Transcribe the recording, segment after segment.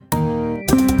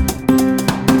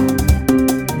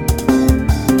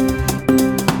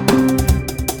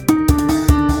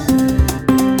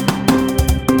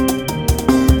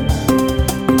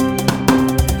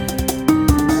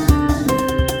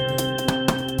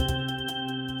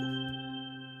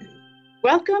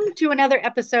Welcome to another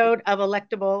episode of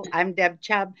Electable. I'm Deb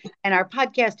Chubb, and our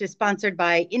podcast is sponsored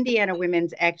by Indiana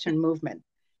Women's Action Movement.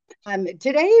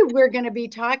 Today, we're going to be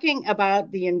talking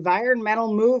about the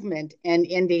environmental movement in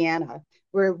Indiana.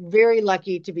 We're very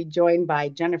lucky to be joined by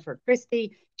Jennifer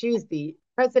Christie. She's the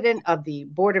president of the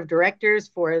board of directors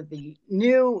for the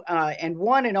new and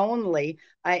one and only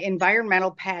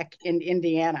environmental PAC in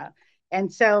Indiana.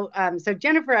 And so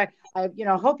Jennifer,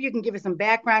 hope you can give us some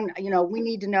background. We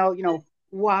need to know,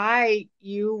 why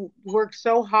you worked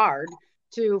so hard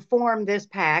to form this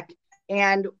PAC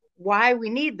and why we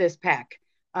need this PAC.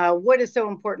 What is so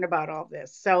important about all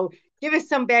this? So give us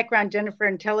some background, Jennifer,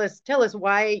 and tell us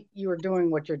why you are doing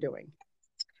what you're doing.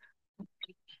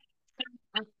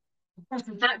 This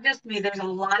is not just me. There's a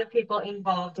lot of people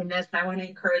involved in this. I want to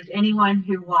encourage anyone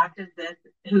who watches this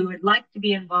who would like to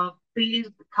be involved, please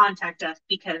contact us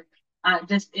because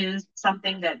this is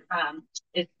something that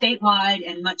is statewide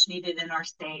and much needed in our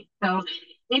state. So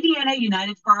Indiana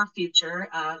United for Our Future,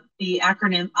 the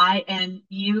acronym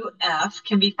INUF,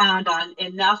 can be found on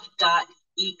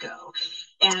enough.eco.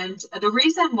 And the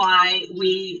reason why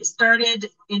we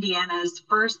started Indiana's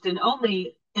first and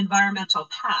only environmental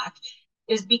PAC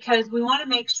is because we want to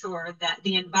make sure that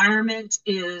the environment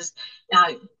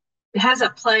has a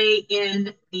play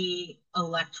in the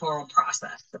electoral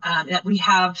process, that we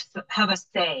have a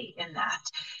say in that.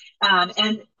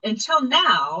 And until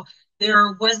now,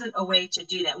 there wasn't a way to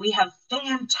do that. We have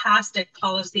fantastic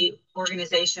policy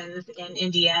organizations in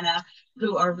Indiana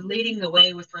who are leading the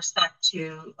way with respect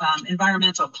to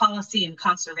environmental policy and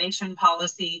conservation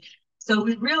policy. So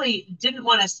we really didn't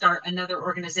want to start another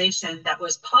organization that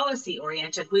was policy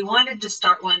oriented. We wanted to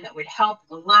start one that would help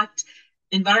elect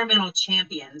environmental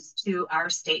champions to our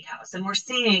state house. And we're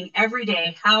seeing every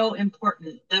day how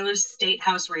important those state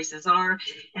house races are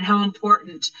and how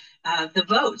important the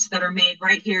votes that are made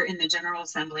right here in the General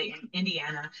Assembly in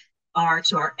Indiana are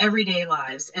to our everyday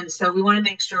lives. And so we want to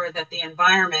make sure that the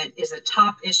environment is a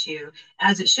top issue,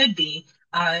 as it should be,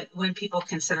 when people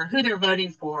consider who they're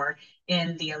voting for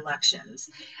in the elections.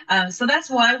 So that's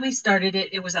why we started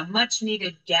it. It was a much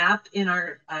needed gap in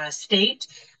our state.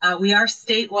 We are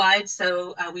statewide,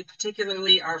 so we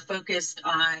particularly are focused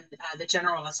on the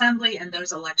General Assembly and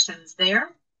those elections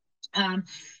there.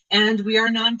 And we are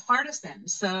nonpartisan,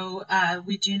 so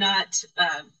we do not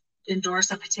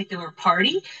endorse a particular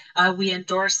party. We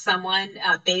endorse someone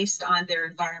based on their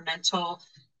environmental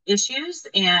issues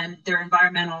and their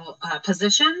environmental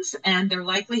positions and their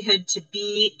likelihood to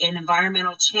be an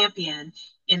environmental champion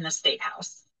in the state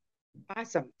house.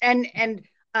 Awesome.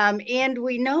 And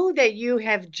we know that you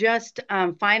have just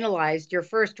finalized your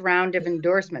first round of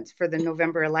endorsements for the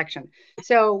November election.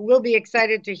 So we'll be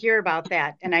excited to hear about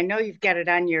that. And I know you've got it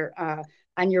on your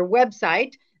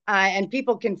website, and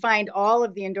people can find all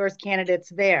of the endorsed candidates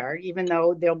there, even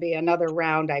though there'll be another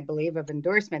round, I believe, of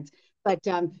endorsements. But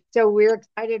so we're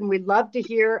excited, and we'd love to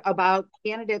hear about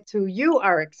candidates who you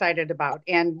are excited about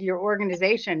and your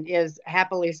organization is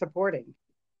happily supporting.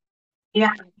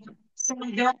 Yeah. So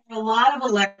there are a lot of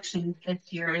elections this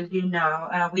year, as you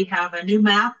know. We have a new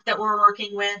map that we're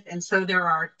working with, and so there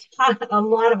are a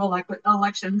lot of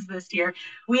elections this year.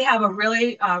 We have a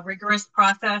really rigorous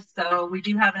process. So we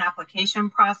do have an application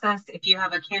process. If you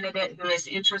have a candidate who is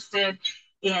interested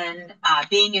in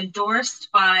being endorsed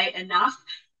by Enough,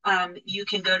 you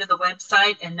can go to the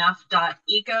website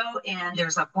enough.eco, and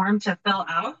there's a form to fill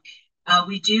out.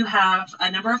 We do have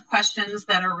a number of questions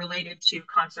that are related to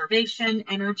conservation,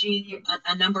 energy,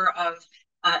 a number of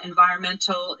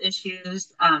environmental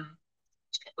issues,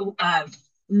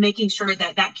 making sure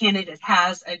that that candidate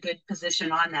has a good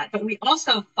position on that. But we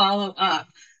also follow up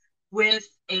with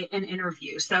an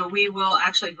interview. So we will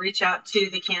actually reach out to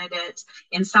the candidates.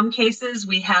 In some cases,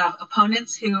 we have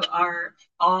opponents who are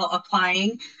all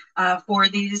applying for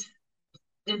these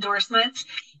endorsements.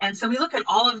 And so we look at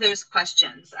all of those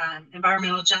questions,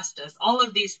 environmental justice, all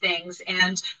of these things,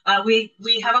 and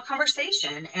we have a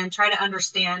conversation and try to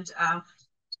understand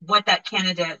what that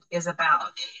candidate is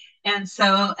about. And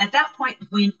so at that point,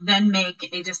 we then make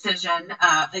a decision.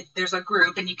 There's a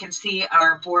group, and you can see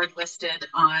our board listed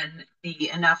on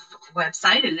the Enough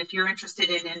website. And if you're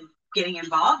interested in getting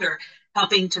involved or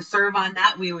helping to serve on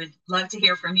that, we would love to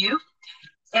hear from you.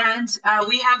 And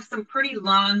we have some pretty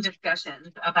long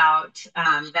discussions about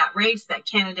that race, that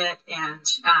candidate, and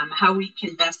how we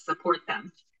can best support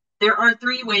them. There are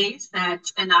three ways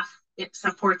that Enough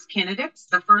supports candidates.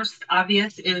 The first,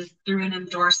 obvious, is through an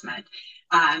endorsement.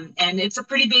 And it's a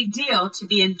pretty big deal to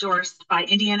be endorsed by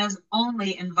Indiana's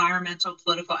only Environmental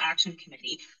Political Action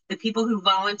Committee. The people who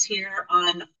volunteer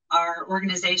on our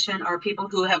organization are people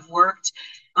who have worked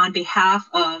on behalf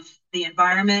of the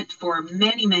environment for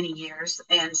many, many years.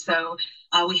 And so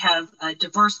we have a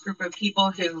diverse group of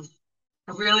people who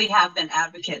really have been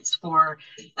advocates for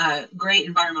great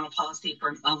environmental policy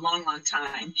for a long, long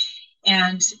time.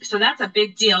 And so that's a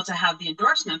big deal to have the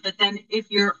endorsement. But then if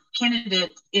your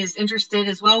candidate is interested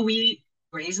as well, we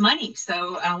raise money.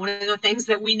 So one of the things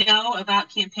that we know about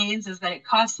campaigns is that it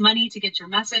costs money to get your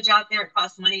message out there. It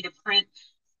costs money to print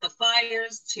the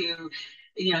flyers, to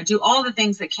do all the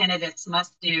things that candidates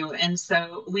must do. And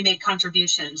so we make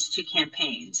contributions to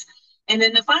campaigns. And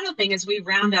then the final thing is we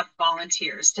round up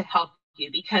volunteers to help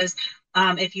you, because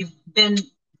if you've been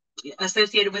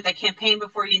associated with a campaign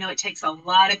before, it takes a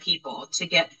lot of people to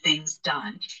get things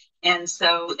done. And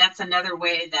so that's another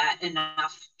way that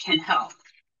Enough can help.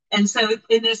 And so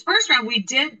in this first round,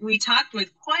 we talked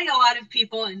with quite a lot of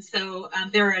people. And so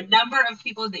there are a number of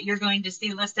people that you're going to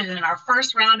see listed in our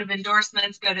first round of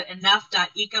endorsements. Go to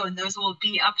enough.eco, and those will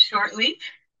be up shortly.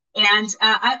 And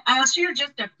I'll share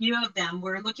just a few of them.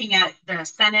 We're looking at the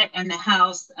Senate and the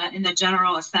House in the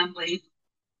General Assembly.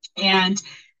 And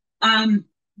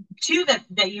two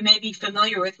that you may be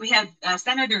familiar with, we have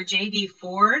Senator J.D.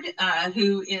 Ford,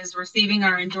 who is receiving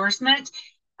our endorsement.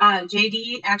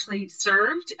 J.D. actually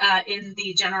served in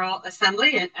the General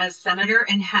Assembly as senator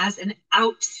and has an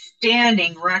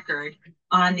outstanding record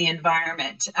on the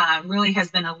environment, really has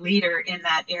been a leader in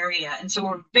that area. And so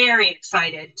we're very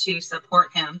excited to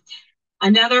support him.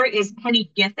 Another is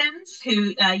Penny Githens,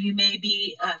 who you may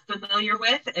be familiar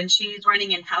with, and she's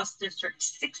running in House District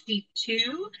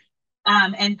 62.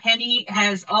 And Penny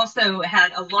has also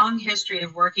had a long history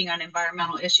of working on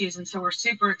environmental issues. And so we're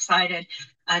super excited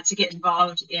to get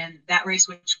involved in that race,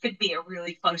 which could be a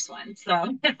really close one.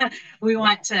 So we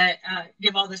want to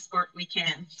give all the support we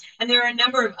can. And there are a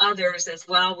number of others as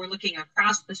well. We're looking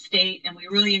across the state, and we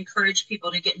really encourage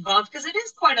people to get involved, because it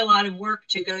is quite a lot of work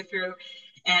to go through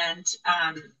and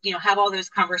have all those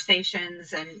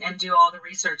conversations and do all the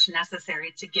research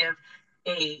necessary to give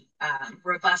a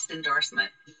robust endorsement.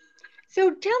 So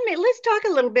tell me, let's talk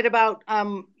a little bit about,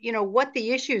 what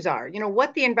the issues are,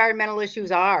 what the environmental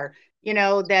issues are,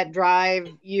 that drive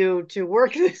you to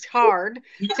work this hard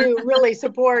to really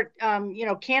support,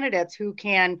 candidates who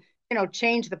can,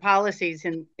 change the policies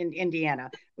in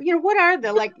Indiana. What are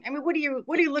the, what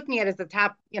are you looking at as the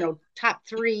top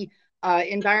three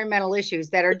environmental issues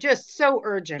that are just so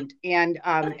urgent and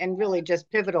really just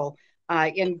pivotal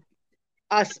in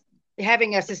us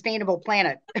having a sustainable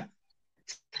planet?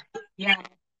 Yeah.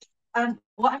 Well,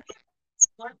 I'm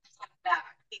going to step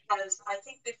back, because I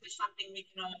think this is something we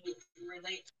can all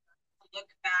relate to. Look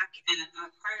back at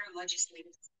prior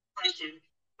legislative session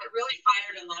that really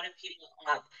fired a lot of people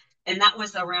up. And that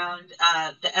was around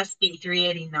the SB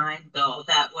 389 bill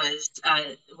that was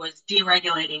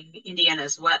deregulating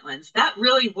Indiana's wetlands. That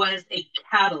really was a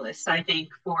catalyst, I think,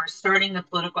 for starting the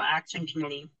Political Action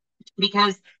Committee,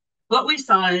 because what we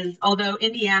saw is, although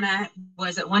Indiana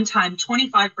was at one time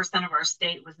 25% of our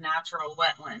state was natural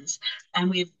wetlands,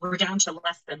 and we're down to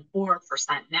less than 4%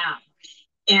 now.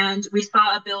 And we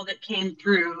saw a bill that came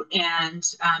through and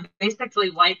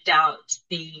basically wiped out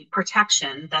the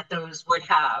protection that those would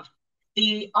have.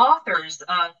 The authors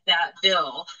of that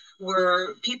bill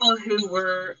were people who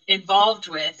were involved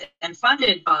with and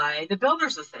funded by the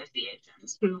builders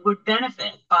associations, who would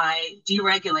benefit by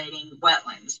deregulating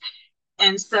wetlands.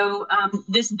 And so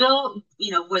this bill,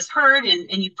 was heard,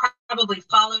 and you probably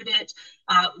followed it.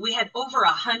 We had over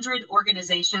 100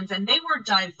 organizations, and they were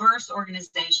diverse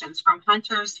organizations, from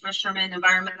hunters, fishermen,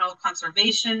 environmental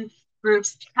conservation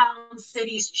groups, towns,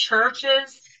 cities,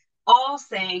 churches, all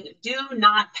saying, do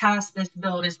not pass this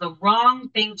bill. It is the wrong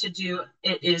thing to do.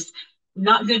 It is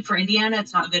not good for Indiana.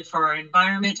 It's not good for our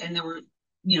environment. And there were,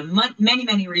 many,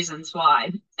 many reasons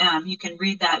why. You can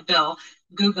read that bill.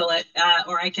 Google it,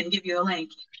 or I can give you a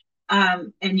link,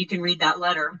 and you can read that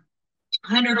letter.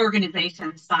 100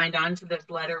 organizations signed on to this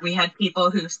letter. We had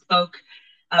people who spoke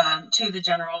to the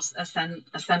General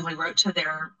Assembly, wrote to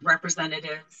their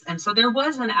representatives. And so there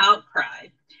was an outcry.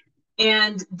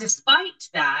 And despite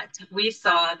that, we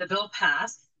saw the bill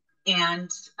pass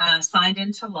and signed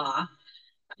into law,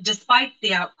 despite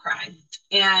the outcry.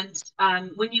 And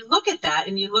when you look at that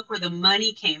and you look where the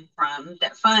money came from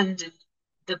that funded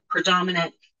the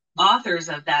predominant authors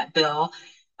of that bill,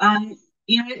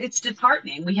 it's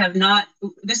disheartening.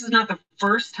 This is not the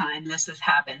first time this has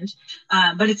happened,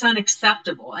 but it's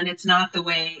unacceptable. And it's not the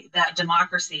way that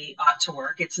democracy ought to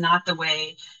work. It's not the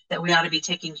way that we ought to be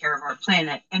taking care of our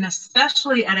planet. And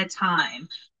especially at a time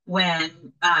when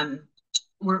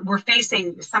we're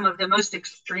facing some of the most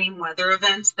extreme weather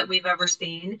events that we've ever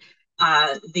seen.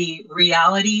 The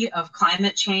reality of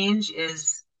climate change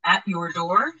is at your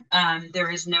door.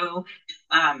 There is no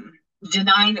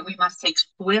denying that we must take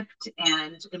swift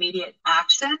and immediate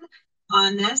action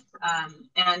on this,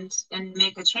 and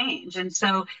make a change. And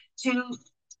so to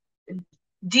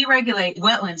deregulate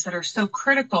wetlands that are so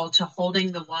critical to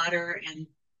holding the water and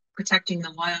protecting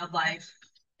the wildlife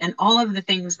and all of the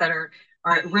things that are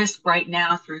at risk right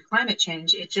now through climate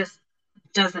change, it just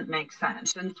doesn't make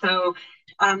sense. And so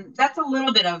that's a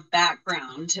little bit of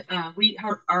background. We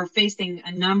are facing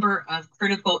a number of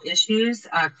critical issues,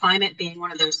 climate being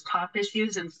one of those top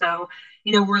issues. And so,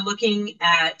 we're looking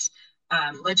at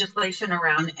legislation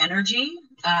around energy.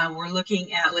 We're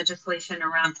looking at legislation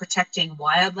around protecting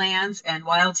wildlands and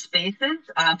wild spaces.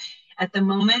 At the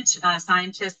moment,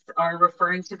 scientists are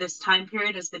referring to this time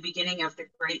period as the beginning of the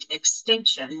Great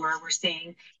Extinction, where we're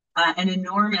seeing an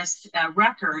enormous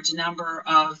record number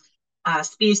of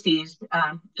species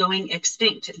going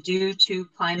extinct due to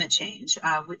climate change.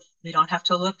 We don't have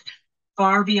to look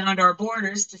far beyond our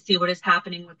borders to see what is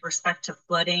happening with respect to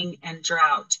flooding and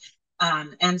drought.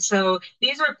 And so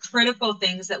these are critical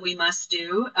things that we must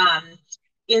do.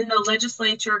 In the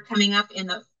legislature coming up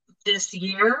this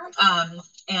year,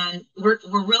 and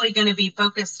we're really going to be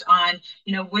focused on,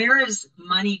 where is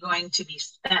money going to be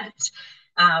spent?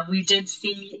 We did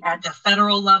see at the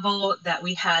federal level that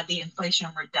we had the Inflation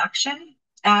Reduction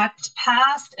Act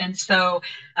passed. And so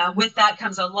with that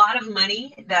comes a lot of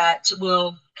money that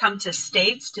will come to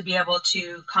states to be able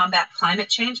to combat climate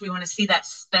change. We want to see that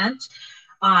spent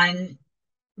on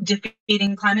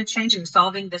defeating climate change and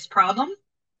solving this problem.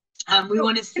 We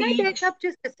want to see. Can I back up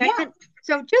just a second? Yeah.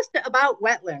 So just about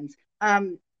wetlands.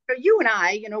 So you and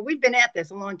I, we've been at this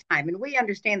a long time and we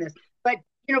understand this. But,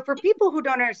 for people who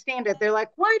don't understand it, they're like,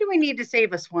 why do we need to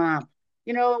save a swamp?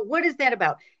 What is that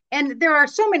about? And there are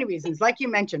so many reasons, like you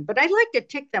mentioned, but I'd like to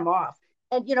tick them off.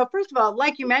 And, first of all,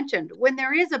 like you mentioned, when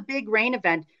there is a big rain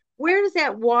event, where does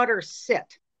that water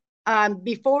sit?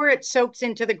 Before it soaks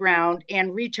into the ground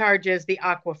and recharges the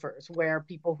aquifers where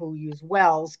people who use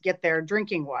wells get their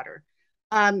drinking water.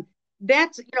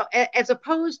 That's, as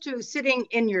opposed to sitting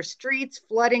in your streets,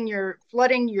 flooding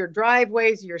your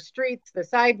driveways, your streets, the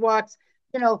sidewalks,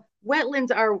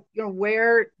 wetlands are,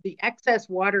 where the excess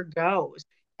water goes.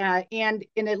 And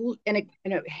it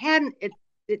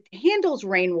handles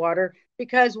rainwater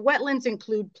because wetlands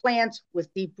include plants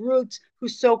with deep roots who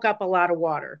soak up a lot of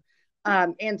water.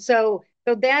 And so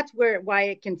that's why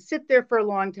it can sit there for a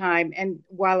long time and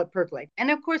while it percolates.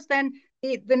 And of course, then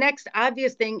the next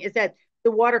obvious thing is that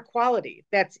the water quality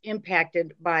that's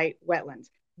impacted by wetlands.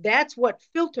 That's what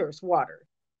filters water,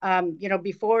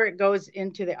 before it goes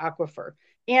into the aquifer.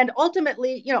 And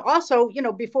ultimately, also,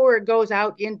 before it goes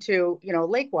out into,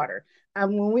 lake water.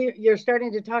 When you're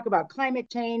starting to talk about climate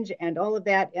change and all of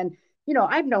that, and,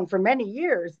 I've known for many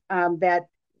years that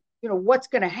what's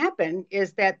going to happen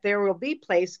is that there will be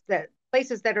places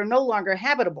that are no longer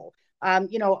habitable,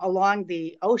 along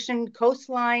the ocean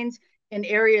coastlines, in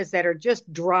areas that are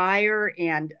just drier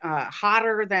and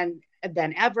hotter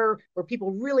than ever, where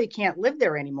people really can't live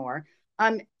there anymore.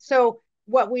 So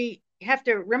what we have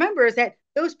to remember is that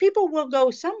those people will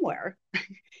go somewhere,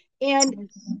 and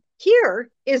here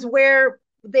is where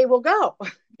they will go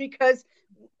because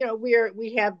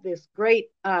we have this great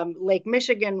Lake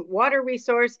Michigan water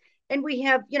resource. And we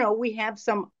have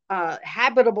some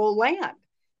habitable land.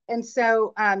 And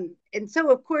so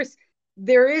of course,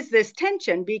 there is this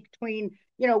tension between,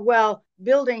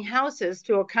 building houses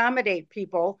to accommodate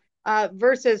people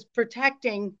versus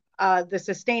protecting the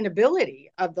sustainability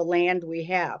of the land we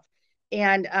have.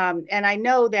 And I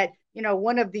know that,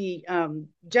 one of the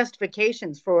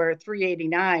justifications for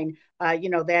 389,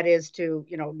 that is to,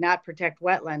 not protect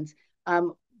wetlands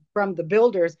from the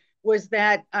builders, was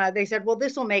that they said, well,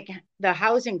 this will make the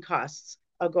housing costs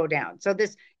go down. So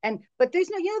but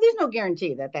there's no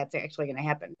guarantee that that's actually going to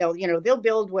happen. They'll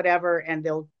build whatever, and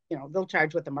they'll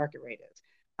charge what the market rate is.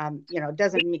 It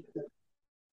doesn't mean,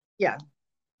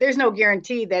 there's no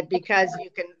guarantee that because you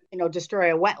can,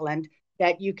 destroy a wetland,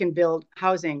 that you can build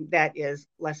housing that is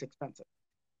less expensive.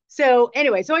 So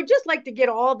anyway, so I'd just like to get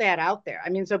all that out there. I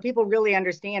mean, so people really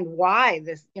understand why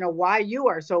why you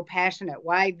are so passionate,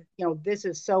 why, this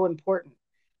is so important.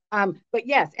 But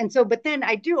yes, but then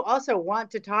I do also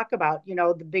want to talk about,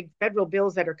 the big federal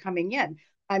bills that are coming in.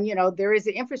 There is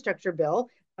an infrastructure bill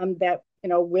that,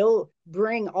 will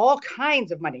bring all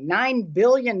kinds of money. $9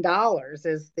 billion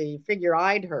is the figure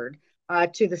I'd heard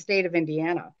to the state of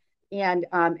Indiana. And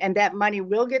that money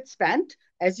will get spent,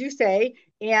 as you say,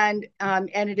 and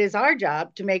it is our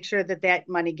job to make sure that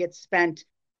money gets spent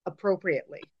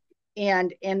appropriately.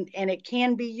 and it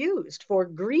can be used for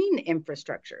green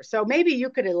infrastructure. So maybe you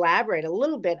could elaborate a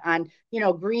little bit on,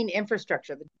 green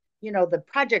infrastructure, the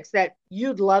projects that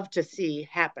you'd love to see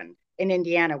happen in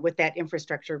Indiana with that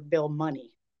infrastructure bill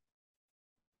money.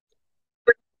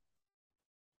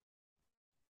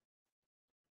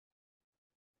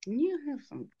 You have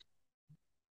some.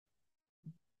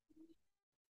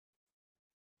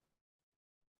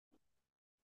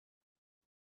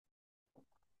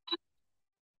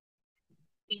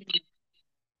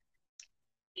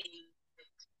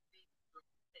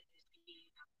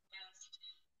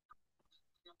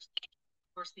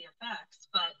 Course, the effects,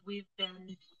 but we've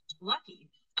been lucky,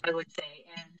 I would say.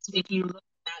 And if you look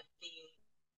at the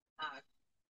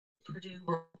Purdue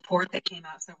report that came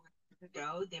out several years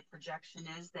ago, the projection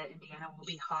is that Indiana will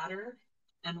be hotter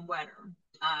and wetter.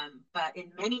 But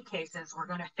in many cases, we're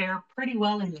going to fare pretty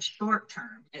well in the short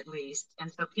term, at least.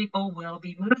 And so people will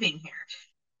be moving here.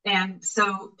 And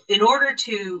so, in order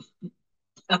to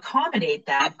accommodate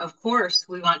that, of course,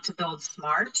 we want to build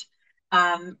smart.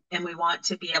 And we want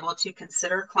to be able to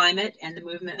consider climate and the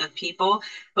movement of people,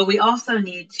 but we also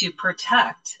need to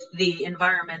protect the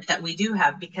environment that we do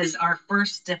have, because our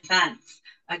first defense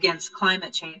against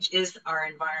climate change is our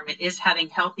environment, is having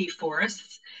healthy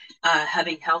forests,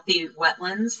 having healthy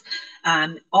wetlands.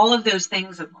 All of those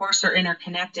things, of course, are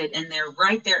interconnected, and they're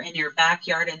right there in your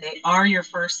backyard, and they are your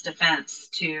first defense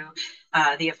to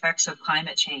the effects of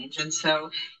climate change. And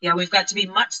so, yeah, we've got to be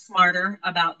much smarter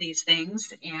about these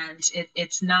things. And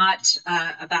it's not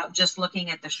about just looking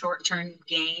at the short-term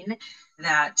gain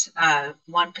that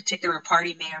one particular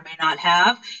party may or may not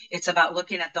have. It's about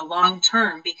looking at the long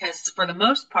term, because for the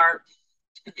most part,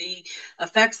 the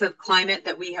effects of climate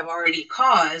that we have already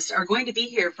caused are going to be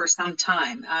here for some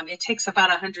time. It takes about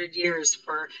 100 years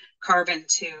for carbon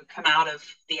to come out of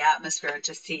the atmosphere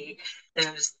to see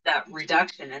that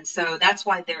reduction. And so that's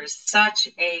why there's such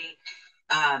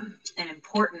an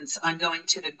importance on going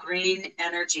to the green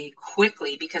energy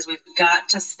quickly, because we've got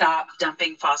to stop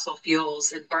dumping fossil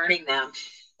fuels and burning them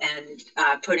and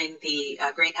putting the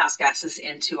greenhouse gases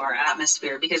into our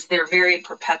atmosphere, because they're very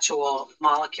perpetual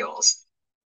molecules.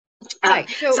 Right.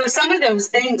 So some of those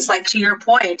things, like to your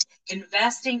point,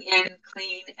 investing in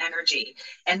clean energy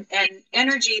and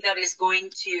energy that is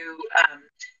going to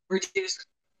reduce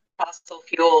fossil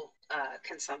fuel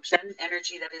consumption,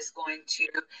 energy that is going to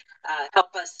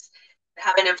help us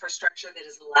have an infrastructure that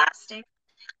is lasting.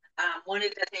 One of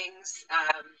the things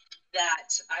that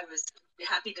I was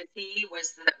happy to see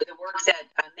was the work that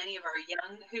many of our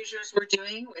young Hoosiers were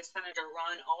doing with Senator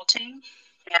Ron Alting,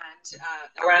 and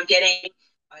around getting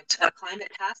a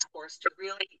climate task force to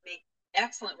really make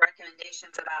excellent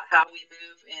recommendations about how we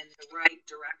move in the right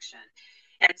direction.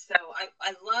 And so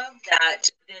I love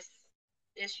that this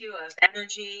issue of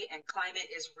energy and climate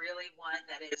is really one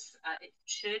that is, it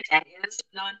should and is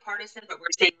nonpartisan, but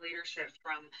we're seeing leadership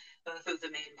from both of the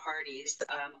main parties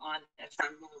on this.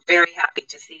 I'm very happy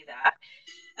to see that.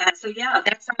 So yeah,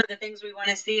 that's some of the things we want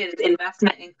to see is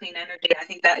investment in clean energy. I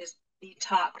think that is the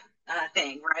top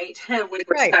thing, right? With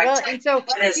respect right. Well, and so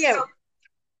to this. yeah,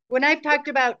 when I've talked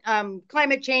about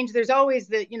climate change, there's always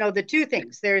the two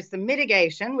things. There's the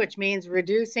mitigation, which means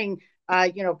reducing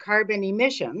carbon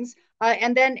emissions,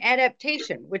 and then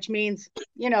adaptation, which means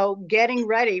getting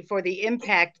ready for the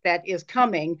impact that is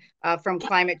coming from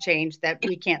climate change that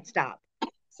we can't stop.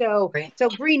 So, Right. so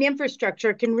green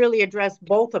infrastructure can really address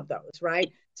both of those,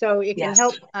 right? So it can Yes.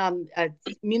 help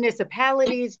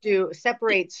municipalities to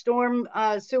separate storm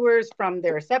sewers from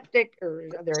their septic or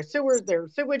their sewers, their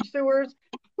sewage sewers,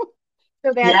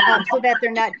 so that Yeah. so that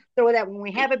they're not, so that when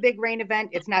we have a big rain event,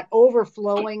 it's not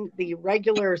overflowing the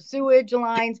regular sewage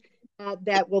lines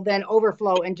that will then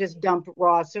overflow and just dump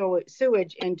raw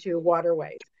sewage into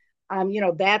waterways.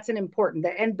 That's an important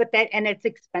and it's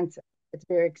expensive. It's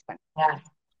very expensive. Yeah.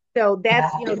 So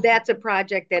that's Yeah. that's a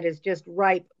project that is just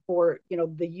ripe for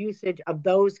the usage of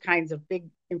those kinds of big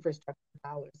infrastructure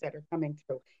dollars that are coming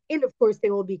through. And of course,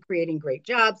 they will be creating great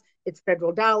jobs. It's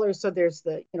federal dollars, so there's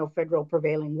the federal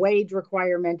prevailing wage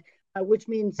requirement, which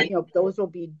means those will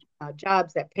be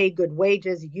jobs that pay good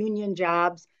wages, union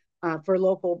jobs for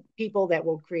local people that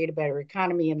will create a better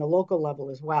economy in the local level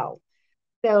as well.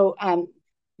 So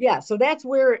yeah, so that's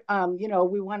where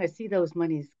we want to see those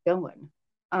monies going.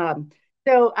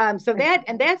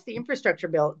 That's the infrastructure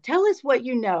bill. Tell us what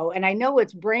you know, and I know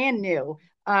it's brand new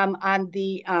on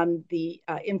the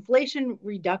Inflation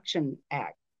Reduction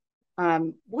Act.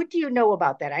 What do you know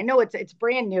about that? I know it's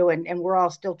brand new, and we're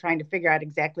all still trying to figure out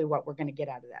exactly what we're going to get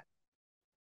out of that.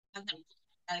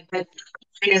 But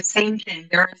the same thing.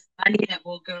 There is money that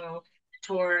will go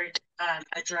toward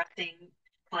addressing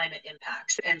climate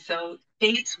impacts. And so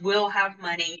states will have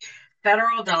money,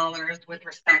 federal dollars with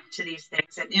respect to these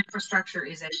things, and infrastructure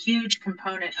is a huge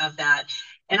component of that.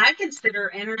 And I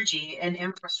consider energy an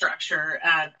infrastructure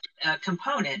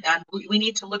component. We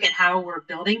need to look at how we're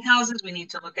building houses. We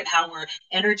need to look at how we're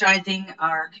energizing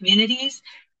our communities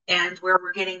and where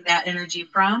we're getting that energy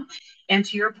from. And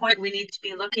to your point, we need to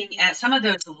be looking at some of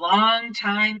those long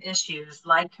time issues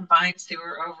like combined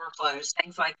sewer overflows,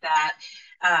 things like that,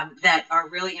 that are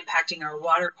really impacting our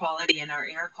water quality and our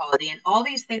air quality. And all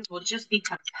these things will just be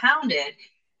compounded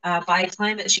by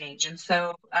climate change. And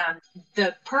so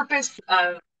the purpose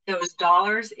of those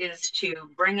dollars is to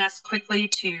bring us quickly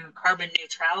to carbon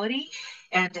neutrality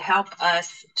and to help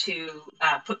us to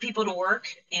put people to work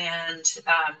and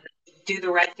do the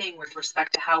right thing with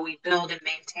respect to how we build and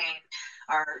maintain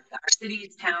our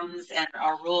cities, towns, and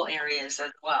our rural areas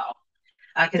as well.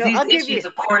 Because these issues,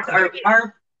 of course,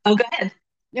 are oh, go ahead.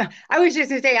 Yeah, I was just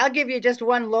going to say, I'll give you just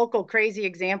one local crazy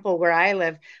example where I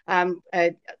live,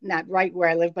 not right where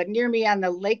I live, but near me on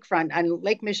the lakefront, on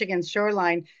Lake Michigan's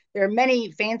shoreline. There are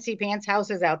many fancy pants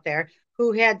houses out there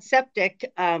who had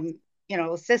septic,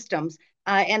 systems,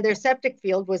 and their septic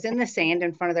field was in the sand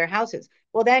in front of their houses.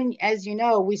 Well, then, as you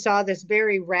know, we saw this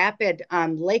very rapid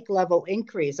lake level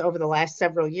increase over the last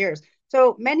several years.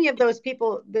 So many of those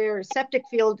people, their septic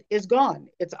field is gone.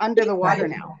 It's under the water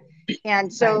now.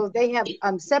 And so they have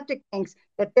septic tanks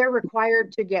that they're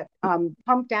required to get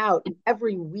pumped out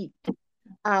every week.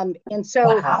 And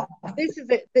so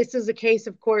this is a case,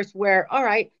 of course, where, all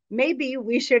right, maybe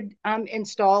we should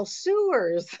install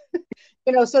sewers,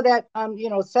 so that,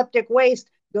 septic waste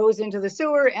goes into the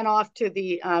sewer and off to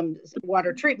the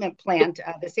water treatment plant,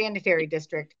 the sanitary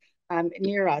district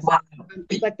near us. Wow.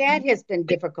 But that has been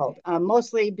difficult,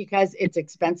 mostly because it's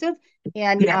expensive.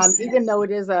 And even though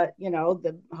it is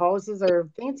the houses are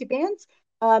fancy pants,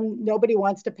 nobody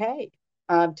wants to pay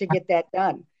to get that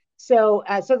done. So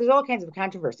there's all kinds of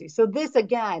controversy. So this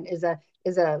again is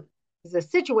a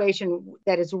situation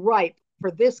that is ripe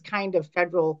for this kind of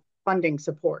federal funding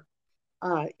support.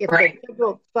 If the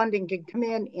federal funding can come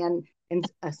in and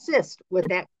assist with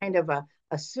that kind of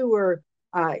a sewer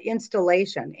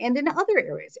installation, and in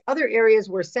other areas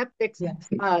where septic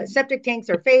tanks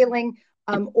are failing,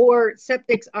 or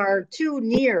septics are too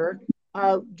near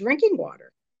drinking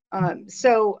water. And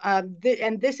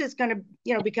this is going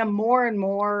to become more and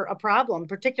more a problem,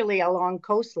 particularly along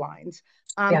coastlines,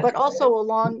 but also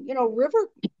along river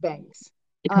banks.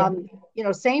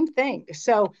 Same thing.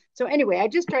 So anyway, I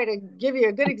just try to give you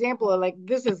a good example of like,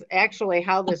 this is actually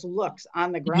how this looks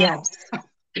on the ground.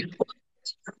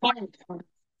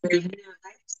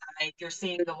 You're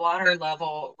seeing the water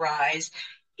level rise.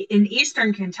 In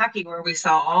eastern Kentucky, where we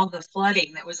saw all the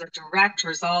flooding that was a direct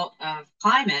result of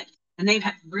climate, and they've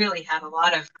really had a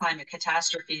lot of climate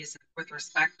catastrophes with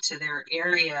respect to their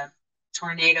area.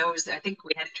 Tornadoes. I think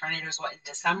we had tornadoes in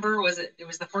December, was it? It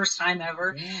was the first time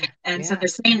ever. So the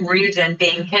same region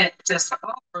being hit just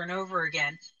over and over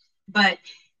again. But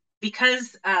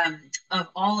because of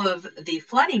all of the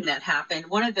flooding that happened,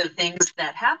 one of the things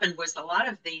that happened was a lot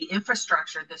of the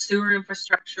infrastructure, the sewer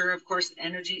infrastructure, of course,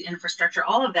 energy infrastructure,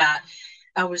 all of that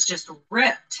was just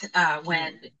ripped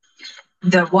when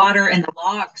the water and the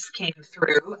logs came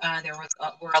through. There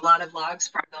were a lot of logs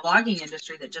from the logging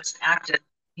industry that just acted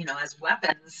as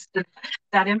weapons,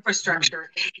 that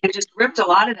infrastructure. It just ripped a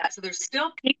lot of that. So there's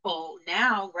still people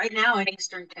right now in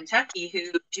eastern Kentucky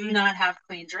who do not have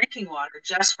clean drinking water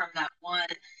just from that one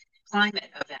climate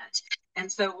event.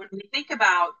 And so when we think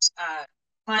about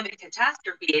climate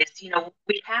catastrophes,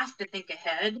 we have to think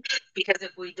ahead, because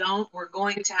if we don't, we're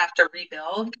going to have to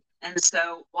rebuild. And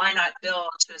so why not build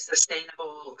to a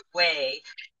sustainable way?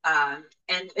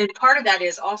 And part of that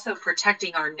is also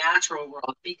protecting our natural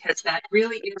world, because that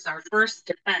really is our first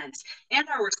defense and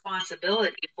our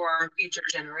responsibility for our future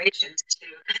generations to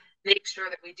make sure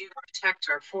that we do protect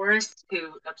our forests,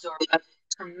 who absorb a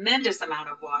tremendous amount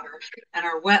of water, and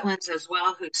our wetlands as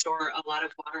well, who store a lot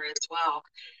of water as well.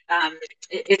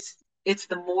 It's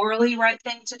the morally right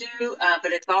thing to do,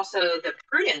 but it's also the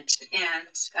prudent and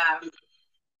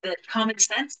the common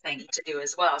sense thing to do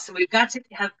as well. So we've got to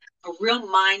have a real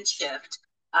mind shift.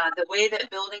 The way that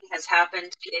building has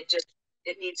happened,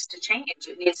 it needs to change.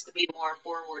 It needs to be more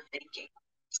forward thinking.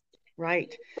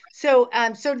 Right. So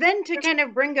then to kind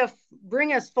of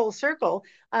bring us full circle,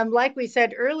 like we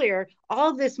said earlier,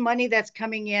 all this money that's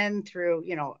coming in through,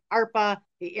 ARPA,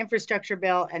 the infrastructure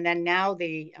bill, and then now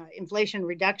the Inflation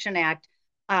Reduction Act,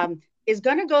 is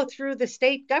going to go through the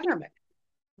state government.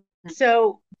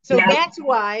 So So that's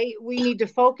why we need to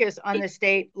focus on the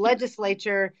state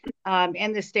legislature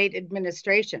and the state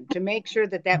administration to make sure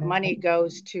that that money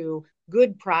goes to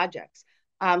good projects.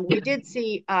 We did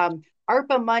see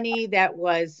ARPA money that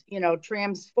was,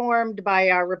 transformed by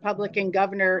our Republican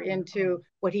governor into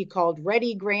what he called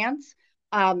ready grants.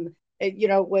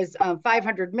 It was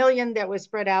 500 million that was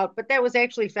spread out, but that was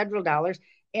actually federal dollars.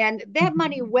 And that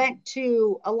money went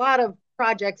to a lot of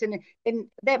projects, and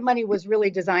that money was really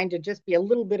designed to just be a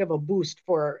little bit of a boost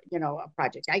for a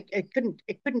project. It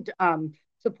couldn't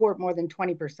support more than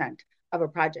 20% of a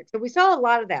project. So we saw a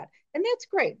lot of that, and that's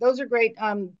great. Those are great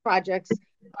projects,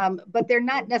 but they're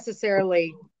not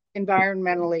necessarily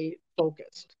environmentally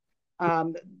focused.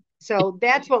 So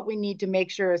that's what we need to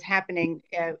make sure is happening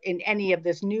in any of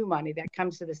this new money that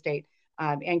comes to the state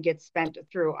and gets spent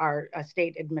through our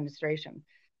state administration.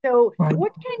 So,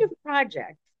 what kind of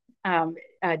projects,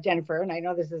 Jennifer? And I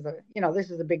know this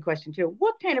is a big question too.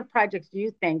 What kind of projects do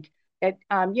you think that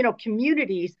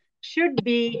communities should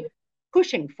be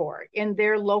pushing for in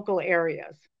their local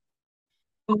areas?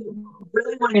 We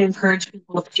really want to encourage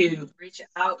people to reach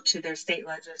out to their state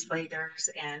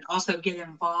legislators and also get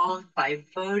involved by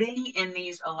voting in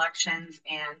these elections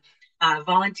and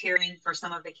volunteering for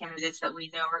some of the candidates that we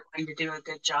know are going to do a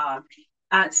good job.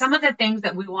 Some of the things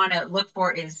that we want to look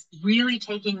for is really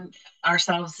taking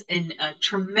ourselves in a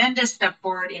tremendous step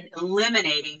forward in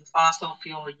eliminating fossil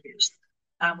fuel use.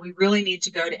 We really need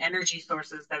to go to energy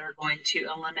sources that are going to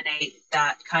eliminate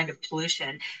that kind of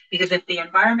pollution. Because if the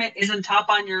environment isn't top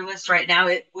on your list right now,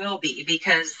 it will be.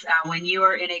 Because when you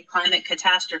are in a climate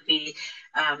catastrophe,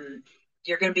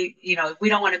 you're going to be, we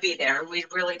don't want to be there. We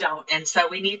really don't. And so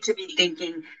we need to be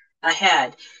thinking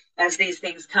ahead as these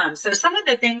things come. So some of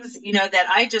the things, that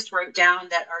I just wrote down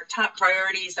that are top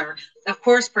priorities are, of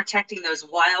course, protecting those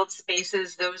wild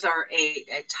spaces. Those are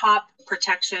a top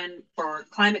protection for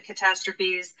climate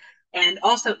catastrophes. And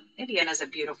also, Indiana is a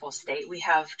beautiful state. We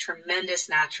have tremendous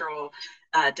natural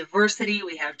diversity.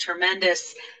 We have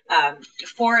tremendous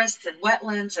forests and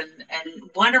wetlands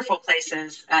and wonderful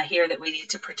places here that we need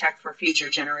to protect for future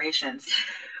generations.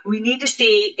 We need to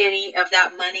see any of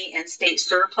that money and state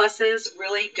surpluses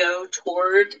really go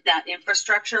toward that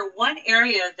infrastructure. One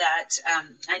area that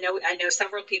I know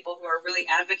several people who are really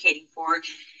advocating for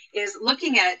is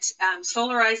looking at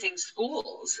solarizing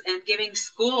schools and giving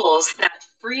schools that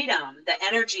freedom, the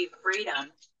energy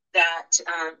freedom that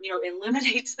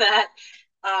eliminates that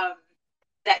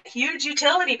that huge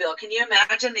utility bill. Can you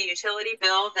imagine the utility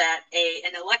bill that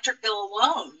an electric bill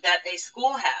alone that a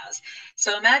school has?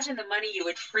 So imagine the money you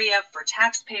would free up for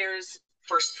taxpayers,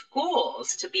 for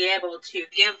schools to be able to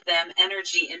give them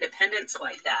energy independence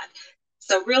like that.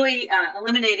 So really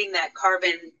eliminating that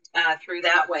carbon through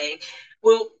that way.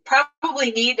 We'll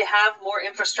probably need to have more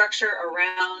infrastructure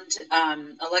around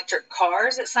electric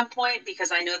cars at some point,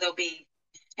 because I know there'll be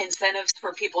incentives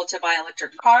for people to buy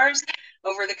electric cars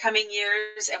over the coming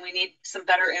years, and we need some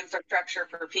better infrastructure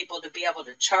for people to be able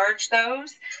to charge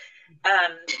those.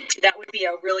 That would be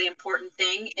a really important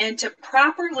thing, and to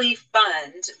properly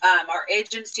fund our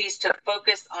agencies to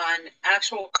focus on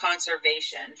actual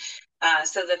conservation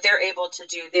so that they're able to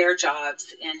do their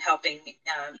jobs in helping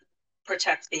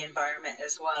protect the environment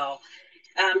as well.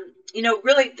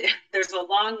 Really, there's a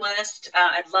long list.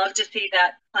 I'd love to see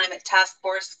that climate task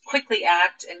force quickly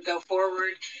act and go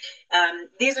forward.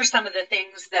 These are some of the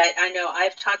things that I know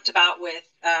I've talked about with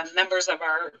members of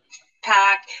our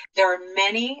PAC. There are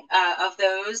many of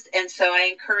those, and so I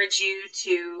encourage you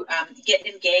to get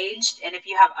engaged. And if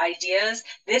you have ideas,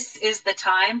 this is the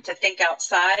time to think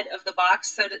outside of the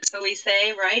box, so we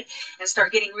say, right? And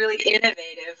start getting really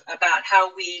innovative about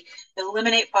how we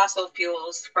eliminate fossil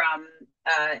fuels from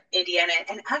Indiana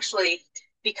and actually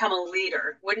become a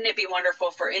leader. Wouldn't it be wonderful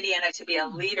for Indiana to be a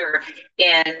leader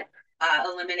in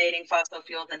eliminating fossil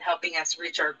fuels and helping us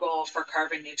reach our goal for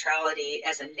carbon neutrality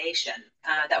as a nation?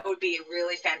 That would be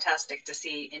really fantastic to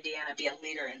see Indiana be a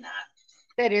leader in that.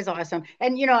 That is awesome.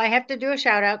 And, I have to do a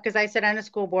shout out because I sit on a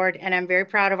school board, and I'm very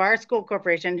proud of our school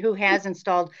corporation who has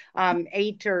installed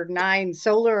 8 or 9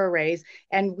 solar arrays.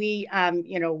 And we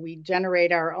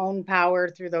generate our own power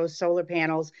through those solar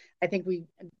panels. I think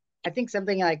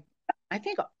something like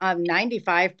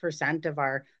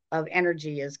 95% of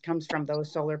energy comes from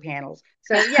those solar panels.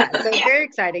 So very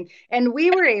exciting. And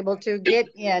we were able to get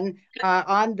in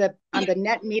on the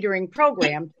net metering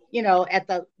program, at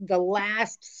the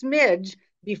last smidge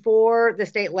before the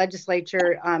state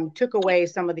legislature took away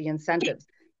some of the incentives.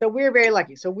 So we're very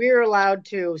lucky. So we're allowed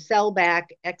to sell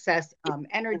back excess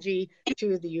energy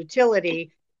to the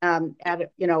utility at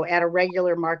a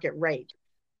regular market rate.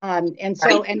 And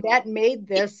that made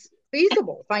this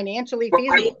feasible, financially Right.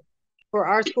 feasible for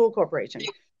our school corporation.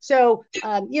 So,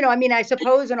 I mean, I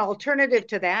suppose an alternative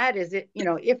to that is it,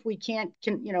 if we can't,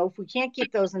 if we can't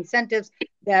keep those incentives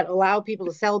that allow people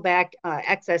to sell back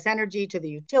excess energy to the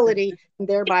utility and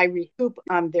thereby recoup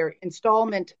their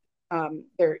installment, well,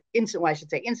 I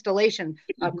should say installation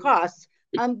costs,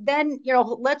 then,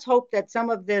 let's hope that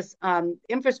some of this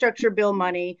infrastructure bill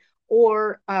money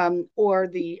or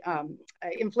the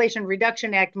Inflation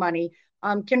Reduction Act money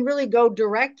can really go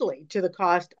directly to the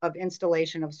cost of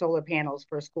installation of solar panels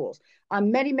for schools.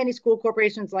 Many school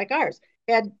corporations like ours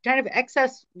had kind of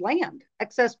excess land,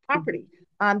 excess property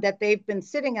that they've been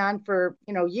sitting on for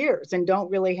years and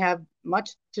don't really have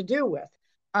much to do with.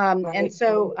 Right.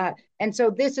 And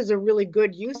so this is a really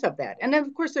good use of that. And then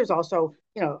of course there's also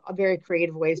a very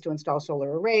creative ways to install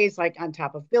solar arrays, like on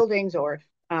top of buildings, or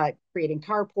creating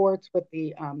carports with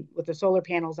the solar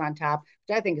panels on top,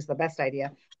 which I think is the best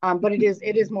idea. But it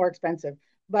is more expensive.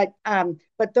 But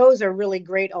those are really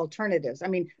great alternatives. I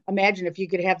mean, imagine if you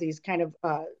could have these kind of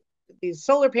these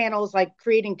solar panels, like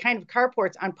creating kind of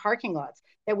carports on parking lots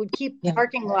that would keep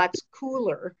parking lots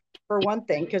cooler, for one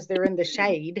thing, because they're in the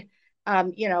shade.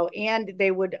 And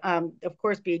they would, of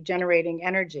course, be generating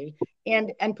energy,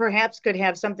 and perhaps could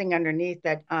have something underneath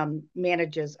that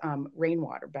manages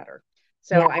rainwater better.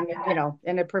 So I mean,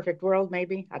 in a perfect world,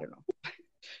 maybe, I don't know.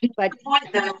 But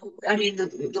I mean,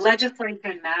 the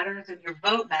legislation matters and your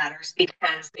vote matters,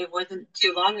 because it wasn't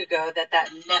too long ago that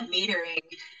net metering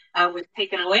was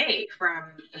taken away from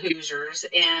Hoosiers,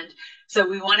 and so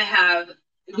we want to have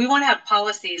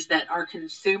policies that are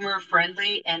consumer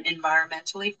friendly and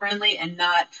environmentally friendly, and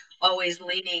not always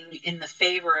leaning in the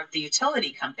favor of the utility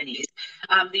companies.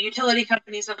 The utility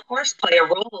companies, of course, play a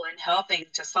role in helping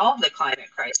to solve the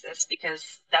climate crisis,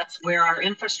 because that's where our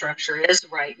infrastructure is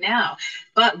right now.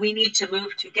 But we need to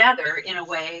move together in a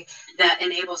way that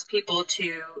enables people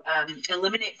to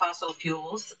eliminate fossil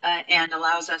fuels and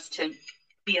allows us to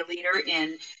be a leader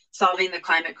in solving the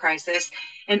climate crisis,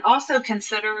 and also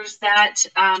considers that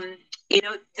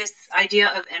this idea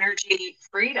of energy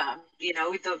freedom,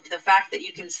 the fact that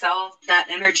you can sell that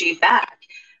energy back.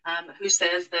 Who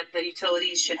says that the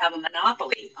utilities should have a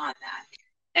monopoly on that?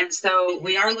 And so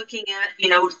we are looking at,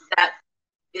 that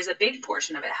is a big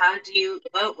portion of it. How do you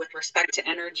vote with respect to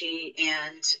energy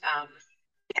and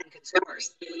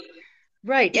consumers?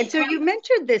 Right. And so you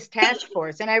mentioned this task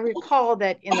force, and I recall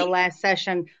that in the last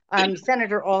session,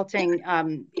 Senator Alting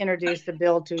introduced the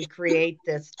bill to create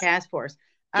this task force.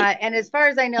 And as far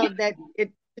as I know, that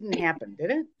it didn't happen, did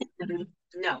it?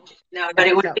 No, but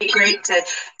it would be great to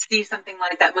see something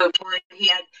like that move forward. He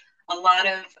had a lot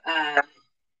of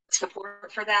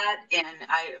support for that, and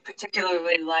I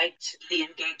particularly liked the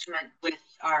engagement with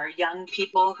our young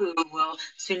people who will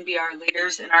soon be our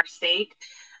leaders in our state.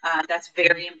 That's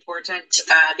very important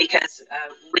because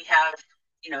we have,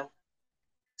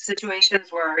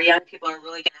 situations where our young people are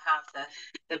really going to have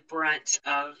the brunt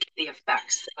of the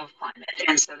effects of climate.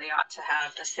 And so they ought to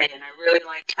have a say. And I really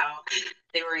liked how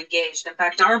they were engaged. In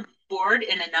fact, our board,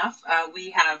 in enough, we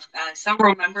have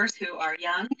several members who are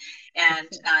young. And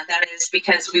that is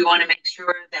because we want to make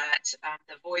sure that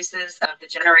the voices of the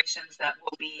generations that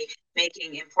will be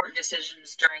making important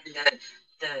decisions during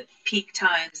the peak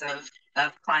times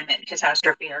of climate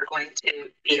catastrophe are going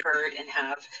to be heard and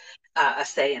have a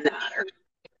say in the matter.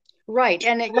 Right.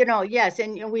 And, yes.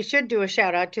 And we should do a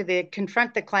shout out to the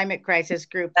Confront the Climate Crisis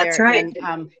group there. That's right.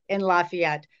 In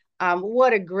Lafayette.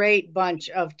 What a great bunch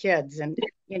of kids. And,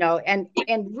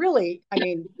 and really, I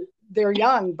mean, they're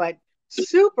young, but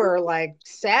super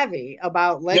savvy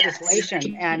about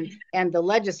legislation and the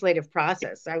legislative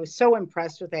process. I was so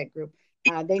impressed with that group.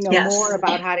 They know more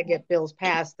about how to get bills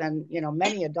passed than,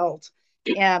 many adults.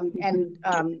 And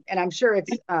I'm sure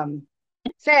it's,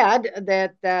 sad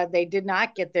that they did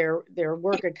not get their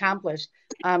work accomplished,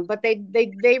 but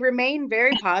they remain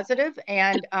very positive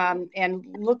and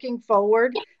looking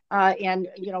forward and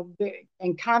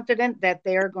confident that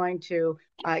they are going to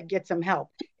get some help.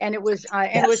 And it was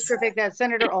terrific that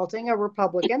Senator Alting, a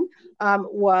Republican,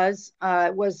 was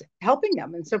helping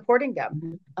them and supporting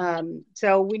them.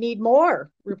 So we need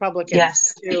more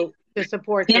Republicans to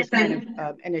support this kind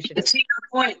of initiative. To your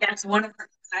point, that's one of the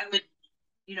I would.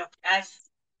 As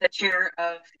the chair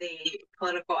of the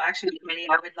Political Action Committee,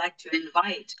 I would like to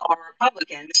invite all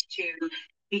Republicans to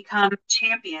become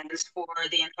champions for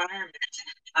the environment,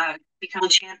 become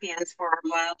champions for our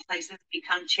wild places,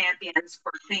 become champions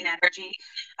for clean energy.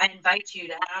 I invite you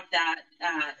to have that,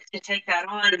 to take that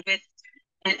on with,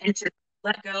 and to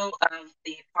let go of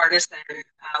the partisan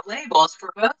labels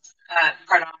for both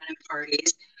predominant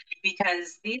parties,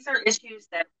 because these are issues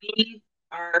that we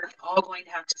are all going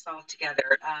to have to solve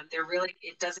together.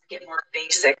 It doesn't get more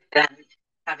basic than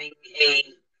having a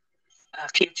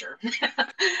future.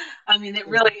 I mean,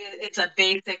 it's a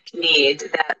basic need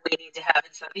that we need to have.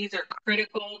 And so these are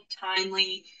critical,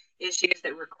 timely issues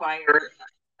that require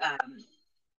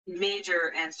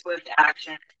major and swift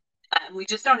action. We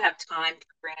just don't have time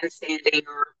for grandstanding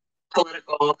or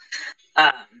political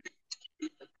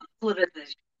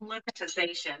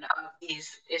politicization of these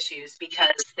issues,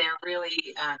 because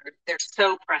they're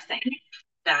so pressing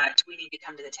that we need to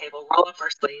come to the table, roll up our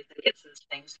sleeves, and get some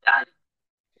things done.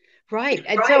 Right.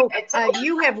 And so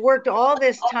you have worked all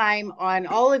this time on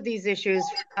all of these issues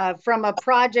from a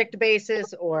project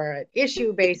basis or an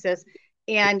issue basis.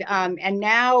 And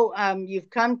now you've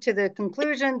come to the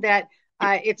conclusion that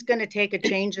it's going to take a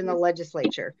change in the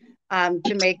legislature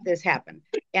to make this happen.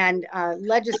 And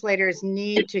legislators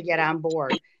need to get on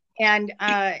board. And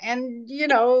you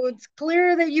know, it's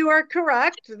clear that you are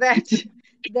correct that you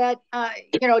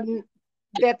know,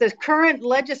 that the current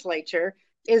legislature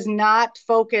is not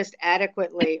focused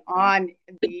adequately on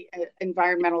the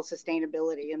environmental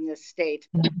sustainability in this state.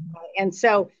 And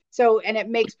and it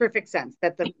makes perfect sense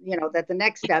that the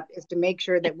next step is to make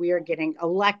sure that we are getting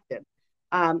elected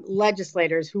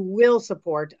legislators who will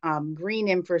support green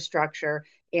infrastructure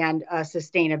and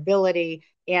sustainability,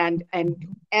 and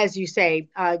as you say,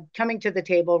 coming to the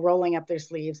table, rolling up their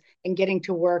sleeves, and getting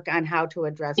to work on how to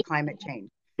address climate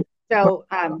change. So,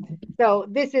 so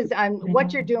this is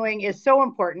what you're doing is so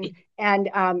important, and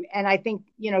I think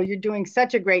you're doing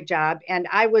such a great job. And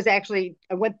I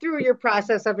went through your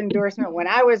process of endorsement when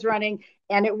I was running,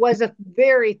 and it was a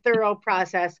very thorough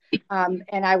process. And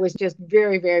I was just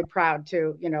very, very proud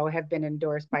to have been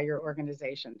endorsed by your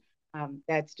organization.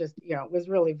 That's just it was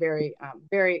really very,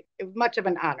 very much of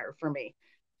an honor for me.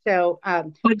 So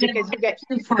because you get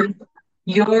for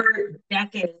your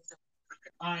decades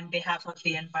on behalf of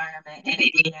the environment in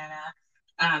Indiana.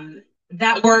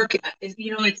 That work is,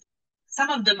 it's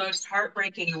some of the most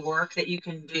heartbreaking work that you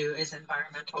can do is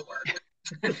environmental work.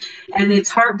 And it's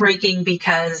heartbreaking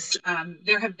because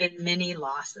there have been many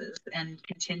losses and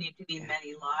continue to be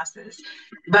many losses.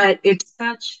 But it's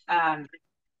such an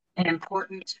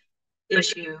important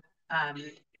issue.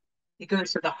 It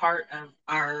goes to the heart of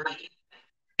our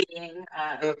being,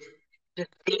 of just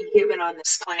being human on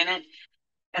this planet,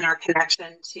 and our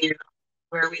connection to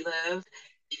where we live,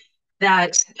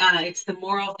 that it's the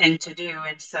moral thing to do.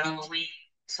 And so we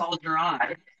soldier on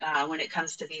when it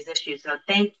comes to these issues. So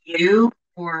thank you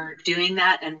for doing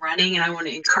that and running. And I want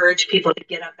to encourage people to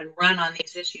get up and run on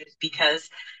these issues, because,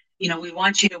 we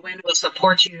want you to win. We'll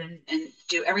support you and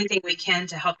do everything we can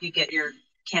to help you get your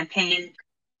campaign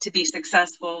to be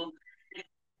successful.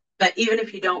 But even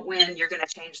if you don't win, you're going to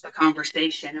change the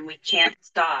conversation, and we can't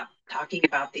stop talking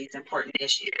about these important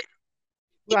issues.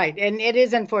 Right. And it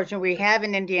is unfortunate. We have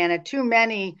in Indiana too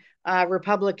many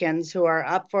Republicans who are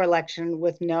up for election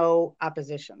with no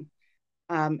opposition.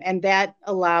 And that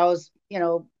allows,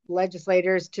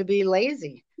 legislators to be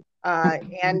lazy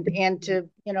and to,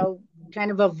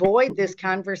 kind of avoid this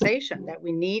conversation that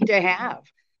we need to have.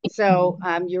 So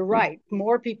you're right.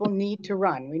 More people need to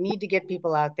run. We need to get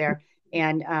people out there.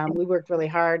 And we worked really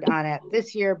hard on it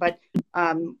this year, but,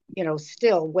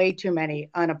 still way too many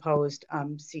unopposed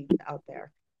seats out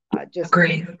there.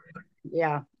 Agreed.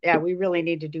 Yeah, we really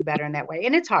need to do better in that way.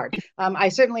 And it's hard. I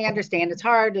certainly understand it's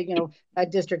hard.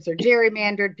 Districts are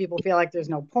gerrymandered. People feel like there's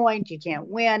no point. You can't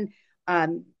win.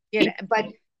 But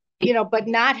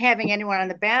not having anyone on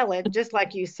the ballot, just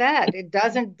like you said, it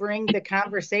doesn't bring the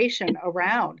conversation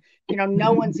around.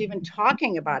 No one's even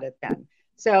talking about it then.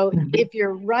 So if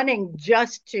you're running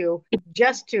just to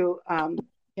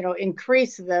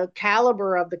increase the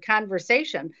caliber of the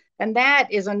conversation, and that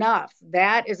is enough.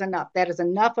 That is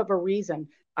enough of a reason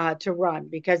to run,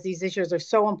 because these issues are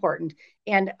so important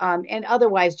and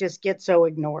otherwise just get so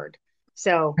ignored.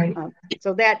 So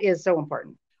so that is so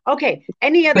important. Okay.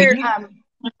 Any other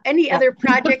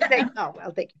projects that? Oh,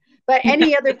 well, thank you. But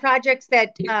any other projects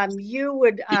that you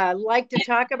would like to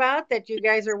talk about that you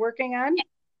guys are working on?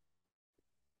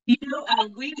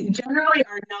 We generally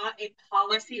are not a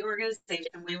policy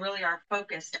organization. We really are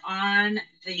focused on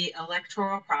the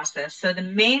electoral process. So the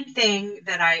main thing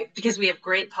because we have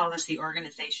great policy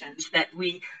organizations, that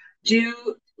we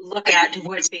do look at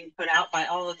what's being put out by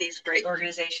all of these great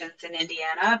organizations in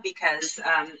Indiana, because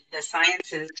the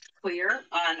science is clear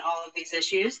on all of these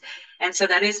issues. And so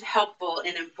that is helpful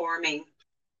in informing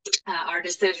our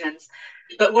decisions.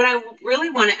 But what I really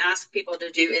want to ask people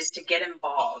to do is to get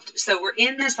involved. So we're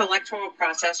in this electoral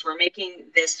process. We're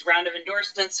making this round of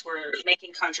endorsements. We're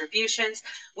making contributions.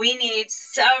 We need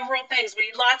several things. We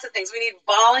need lots of things. We need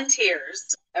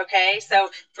volunteers. Okay. So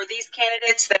for these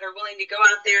candidates that are willing to go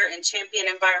out there and champion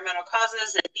environmental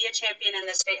causes and be a champion in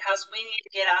the state house, we need to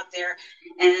get out there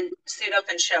and suit up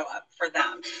and show up for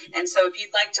them. And so if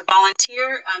you'd like to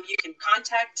volunteer, you can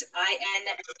contact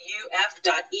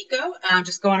inuf.eco.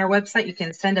 Just go on our website. You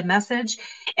can send a message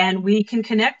and we can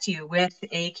connect you with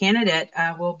a candidate.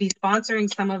 We'll be sponsoring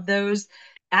some of those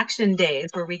action days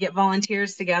where we get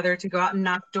volunteers together to go out and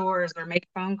knock doors or make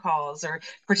phone calls or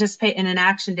participate in an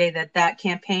action day that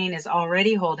campaign is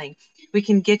already holding. We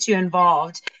can get you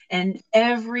involved, and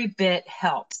every bit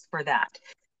helps for that.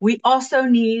 We also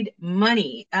need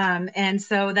money. And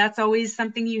so that's always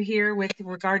something you hear with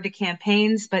regard to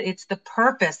campaigns, but it's the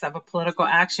purpose of a political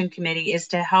action committee is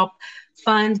to help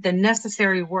fund the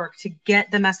necessary work to get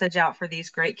the message out for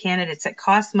these great candidates. It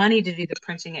costs money to do the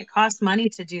printing. It costs money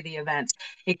to do the events.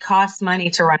 It costs money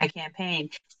to run a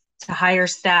campaign, to hire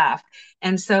staff.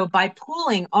 And so by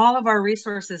pooling all of our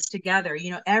resources together,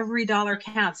 every dollar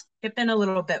counts. Chip in a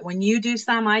little bit. When you do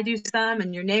some, I do some,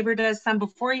 and your neighbor does some,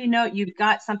 before you know it, you've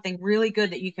got something really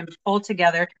good that you can pull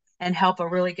together and help a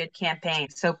really good campaign.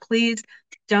 So please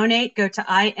donate. Go to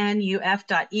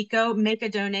inuf.eco, make a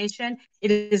donation. It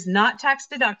is not tax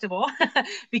deductible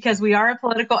because we are a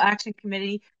political action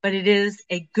committee, but it is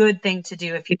a good thing to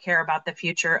do if you care about the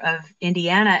future of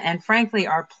Indiana and, frankly,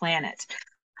 our planet.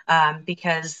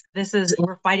 Because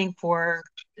we're fighting for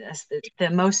the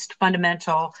most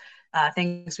fundamental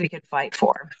things we could fight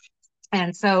for.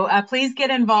 And so please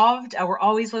get involved. We're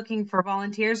always looking for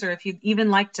volunteers, or if you'd even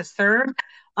like to serve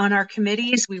on our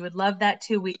committees, we would love that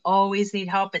too. We always need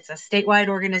help. It's a statewide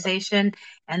organization,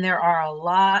 and there are a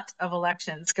lot of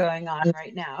elections going on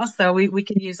right now. So we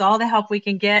can use all the help we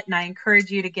can get, and I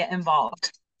encourage you to get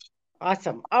involved.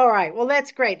 Awesome. All right. Well,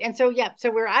 that's great. And so,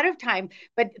 so we're out of time,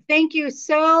 but thank you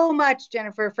so much,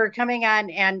 Jennifer, for coming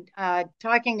on and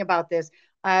talking about this.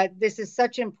 This is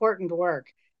such important work.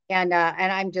 And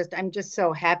I'm just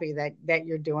so happy that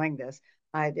you're doing this.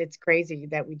 It's crazy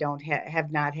that we don't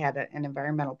have not had an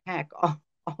environmental PAC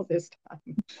all this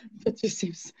time. It just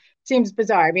seems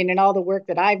bizarre. I mean, and all the work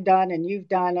that I've done and you've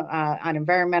done on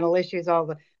environmental issues, all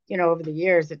the over the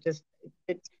years, it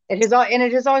has all,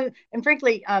 and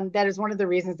frankly, that is one of the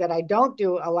reasons that I don't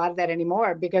do a lot of that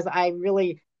anymore, because I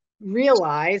really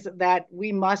realize that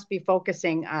we must be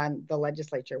focusing on the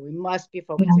legislature. We must be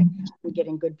focusing on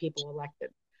getting good people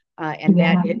elected, and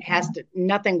that it has to.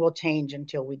 Nothing will change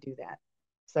until we do that.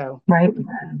 So right.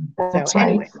 That's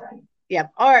anyway, right. Yeah.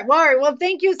 All right. Well,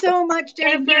 thank you so much,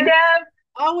 Jennifer. Thank you, Deb.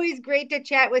 Always great to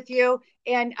chat with you.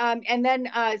 And then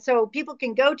so people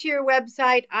can go to your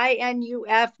website,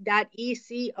 inuf.eco,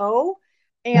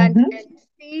 and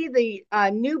see the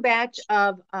new batch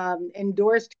of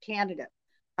endorsed candidates.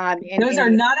 Those are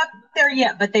not up there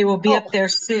yet, but they will be up there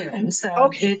soon.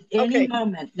 So any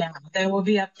moment now, they will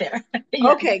be up there. Yes.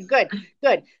 Okay, good.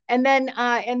 And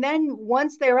then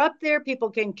once they're up there, people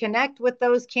can connect with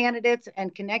those candidates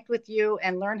and connect with you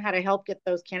and learn how to help get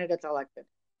those candidates elected.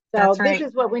 So this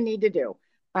is what we need to do.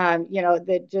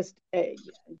 This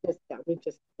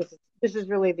is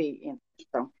really the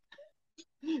answer.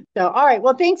 So all right.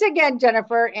 Well, thanks again,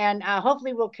 Jennifer, and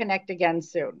hopefully we'll connect again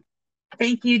soon.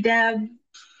 Thank you, Deb.